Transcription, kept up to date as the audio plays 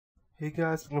Hey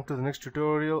guys, welcome to the next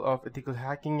tutorial of ethical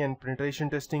hacking and penetration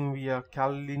testing via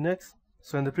Kali Linux.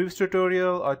 So in the previous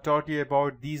tutorial, I taught you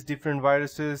about these different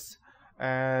viruses,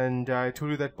 and I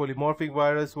told you that polymorphic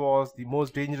virus was the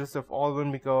most dangerous of all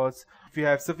one, because if you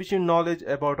have sufficient knowledge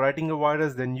about writing a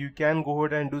virus, then you can go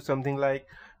ahead and do something like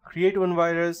create one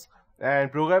virus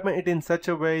and program it in such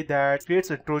a way that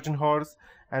creates a Trojan horse,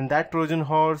 and that Trojan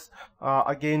horse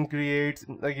again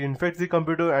infects the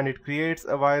computer and it creates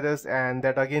a virus, and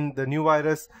that again the new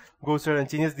virus goes ahead and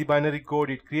changes the binary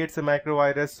code, it creates a macro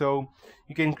virus. So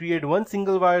you can create one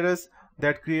single virus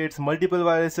that creates multiple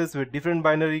viruses with different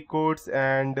binary codes,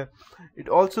 and it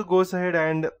also goes ahead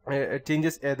and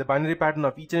changes the binary pattern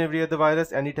of each and every other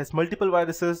virus, and it has multiple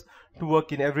viruses to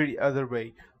work in every other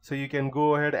way. So you can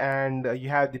go ahead and you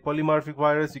have the polymorphic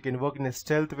virus, you can work in a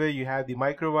stealth way, you have the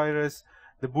microvirus,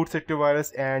 the boot sector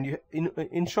virus, and you,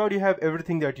 in short, you have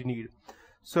everything that you need.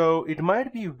 So it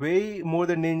might be way more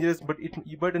than dangerous, but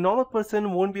a normal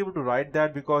person won't be able to write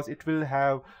that because it will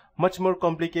have much more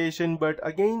complication. But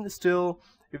again, still,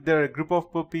 if there are a group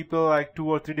of people, like 2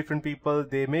 or 3 different people,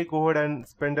 they may go ahead and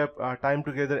spend up time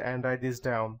together and write this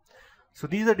down. So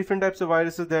these are different types of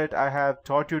viruses that I have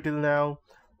taught you till now.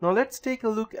 Now let's take a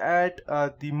look at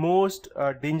the most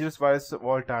dangerous viruses of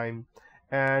all time.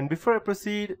 And before I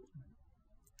proceed,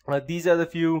 these are the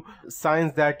few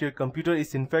signs that your computer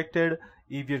is infected.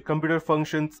 If your computer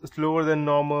functions slower than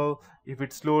normal, if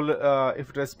it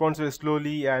responds very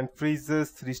slowly and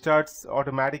freezes, restarts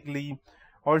automatically,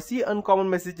 or see uncommon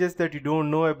messages that you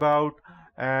don't know about,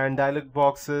 and dialog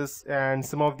boxes, and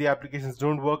some of the applications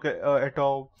don't work at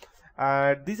all.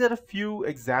 These are a few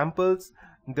examples.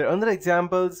 There are other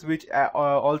examples which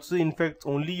also infect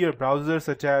only your browser,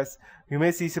 such as you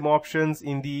may see some options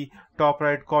in the top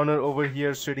right corner over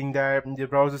here stating that the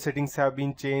browser settings have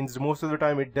been changed. Most of the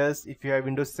time it does if you have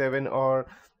Windows 7 or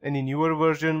any newer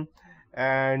version.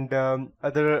 And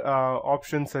other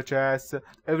options such as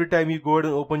every time you go ahead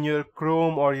and open your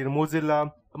Chrome or your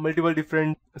Mozilla, multiple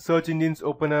different search engines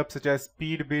open up, such as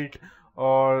Speedbit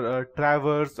or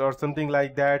Traverse or something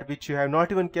like that, which you have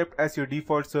not even kept as your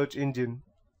default search engine.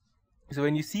 So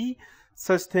when you see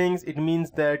such things, it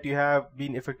means that you have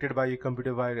been affected by a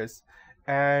computer virus.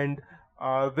 And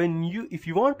if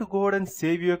you want to go ahead and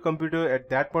save your computer at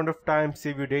that point of time,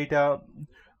 save your data,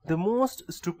 the most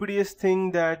stupidest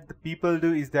thing that the people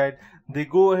do is that they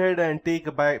go ahead and take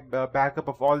a backup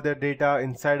of all their data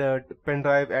inside a pen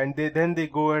drive, and then they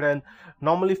go ahead and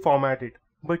normally format it.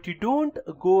 But you don't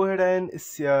go ahead and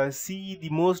see the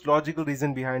most logical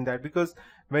reason behind that, because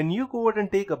when you go ahead and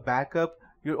take a backup,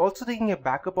 you're also taking a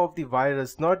backup of the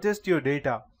virus, not just your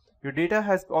data. Your data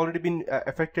has already been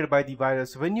affected by the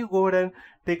virus. When you go ahead and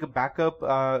take a backup,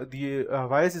 the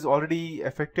virus is already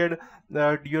affected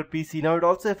to your PC. Now it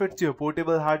also affects your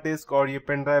portable hard disk or your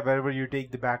pen drive, wherever you take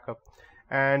the backup.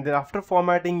 And then after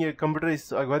formatting, your computer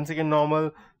is once again normal.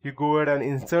 You go ahead and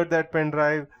insert that pen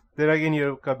drive, then again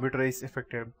your computer is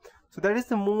affected. So that is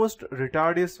the most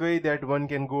retarded way that one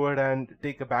can go ahead and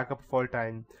take a backup of all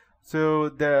time.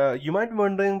 So you might be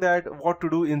wondering that what to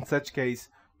do in such case.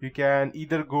 You can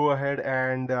either go ahead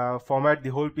and format the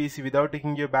whole PC without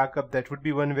taking your backup, that would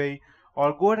be one way,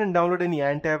 or go ahead and download any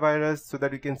antivirus so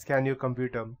that you can scan your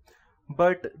computer.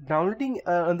 But downloading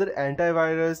another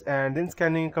antivirus and then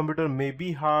scanning your computer may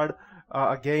be hard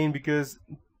again, because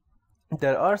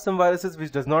there are some viruses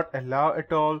which does not allow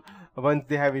at all. Once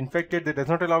they have infected, they does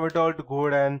not allow at all to go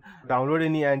ahead and download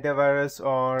any antivirus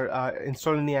or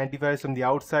install any antivirus from the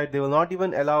outside. They will not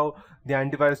even allow the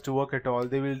antivirus to work at all.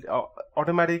 They will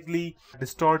automatically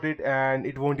distort it and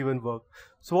it won't even work.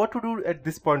 So what to do at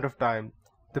this point of time?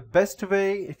 The best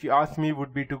way, if you ask me,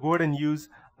 would be to go ahead and use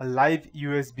a live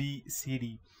USB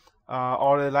CD.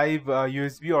 Or a live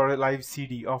USB or a live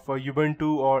CD of a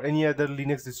Ubuntu or any other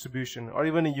Linux distribution, or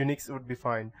even a Unix would be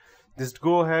fine. Just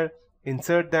go ahead,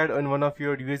 insert that on one of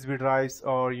your USB drives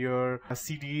or your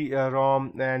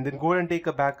CD-ROM, and then go ahead and take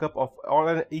a backup of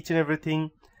each and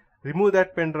everything. Remove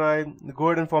that pen drive, go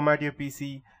ahead and format your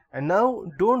PC. And now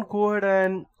don't go ahead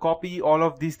and copy all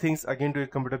of these things again to your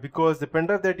computer, because the pen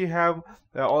drive that you have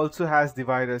also has the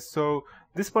virus. So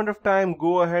this point of time,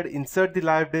 go ahead, insert the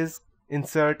live disk,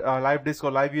 insert a live disk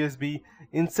or live USB,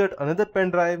 insert another pen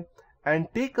drive, and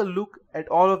take a look at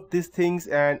all of these things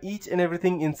and each and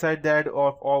everything inside that,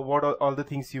 or what are all the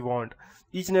things you want.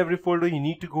 Each and every folder you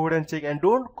need to go ahead and check, and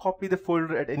don't copy the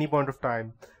folder at any point of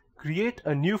time. Create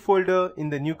a new folder in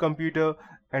the new computer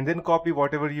and then copy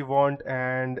whatever you want,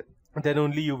 and then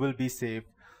only you will be safe.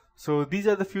 So these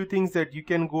are the few things that you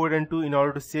can go ahead and do in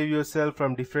order to save yourself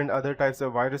from different other types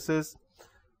of viruses.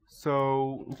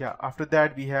 So yeah, after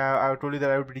that I told you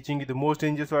that I would be teaching you the most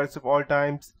dangerous virus of all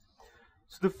times.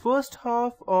 So the first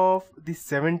half of the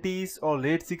 70s or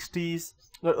late 60s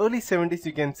or early 70s,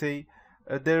 you can say,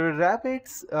 there were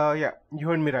rabbits. Yeah, you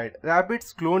heard me right.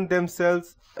 Rabbits cloned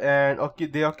themselves and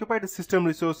they occupied the system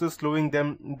resources, slowing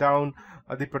them down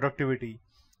the productivity.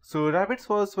 So rabbits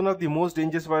was one of the most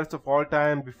dangerous virus of all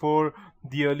time before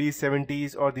the early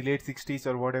 70s or the late 60s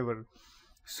or whatever.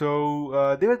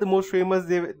 So they were the most famous.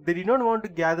 They did not want to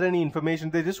gather any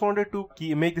information. They just wanted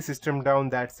to make the system down.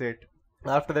 That's it.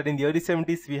 After that, in the early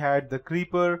 70s, we had the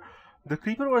Creeper. The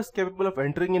Creeper was capable of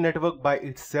entering a network by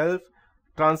itself,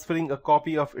 transferring a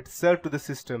copy of itself to the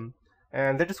system.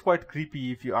 And that is quite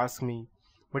creepy if you ask me.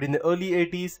 But in the early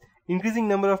 80s, increasing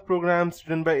number of programs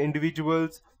written by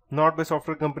individuals, not by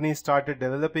software companies, started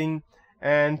developing.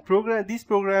 And these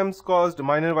programs caused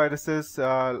minor viruses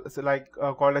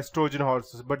called as Trojan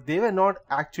horses. But they were not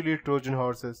actually Trojan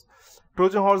horses.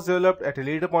 Trojan horse developed at a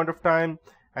later point of time,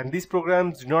 and these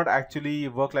programs do not actually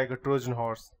work like a Trojan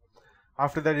horse.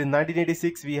 After that, in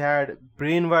 1986, we had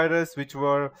brain virus, which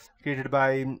were created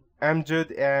by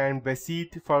Amjad and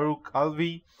Basit Farooq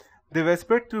Alvi. They were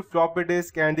spread through floppy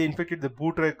disk and they infected the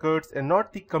boot records and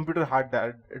not the computer hard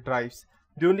drives.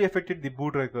 They only affected the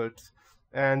boot records.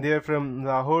 And they are from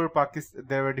Lahore, Pakistan.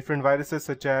 There were different viruses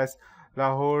such as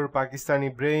Lahore,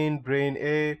 Pakistani brain, brain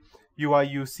A,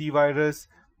 UIUC virus.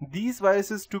 These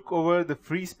viruses took over the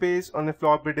free space on the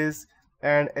floppy disk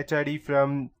and HID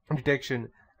from detection,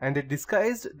 and they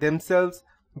disguised themselves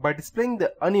by displaying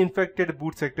the uninfected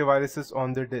boot sector viruses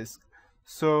on the disk.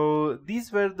 So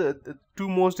these were the two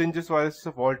most dangerous viruses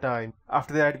of all time.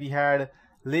 After that, we had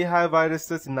Lehi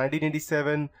viruses in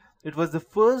 1987. It was the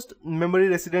first memory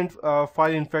resident file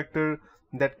infector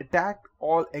that attacked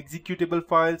all executable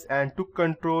files and took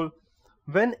control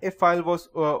when a file was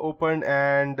opened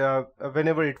and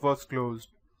whenever it was closed.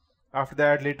 After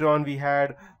that, later on, we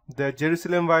had the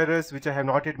Jerusalem virus, which I have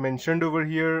not yet mentioned over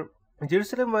here.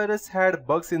 Jerusalem virus had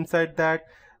bugs inside that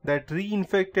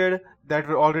reinfected that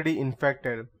were already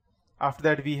infected. After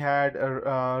that, we had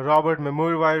Robert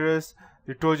Memory virus,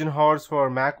 the Trojan horse for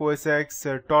Mac OS X,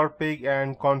 Torpig,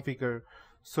 and Configure.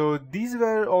 So these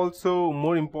were also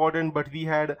more important, but we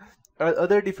had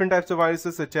other different types of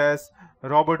viruses such as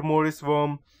Robert Morris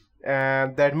worm,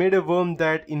 that made a worm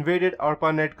that invaded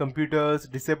ARPANET computers,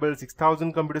 disabled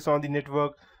 6,000 computers on the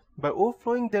network by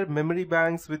overflowing their memory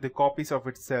banks with the copies of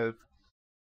itself.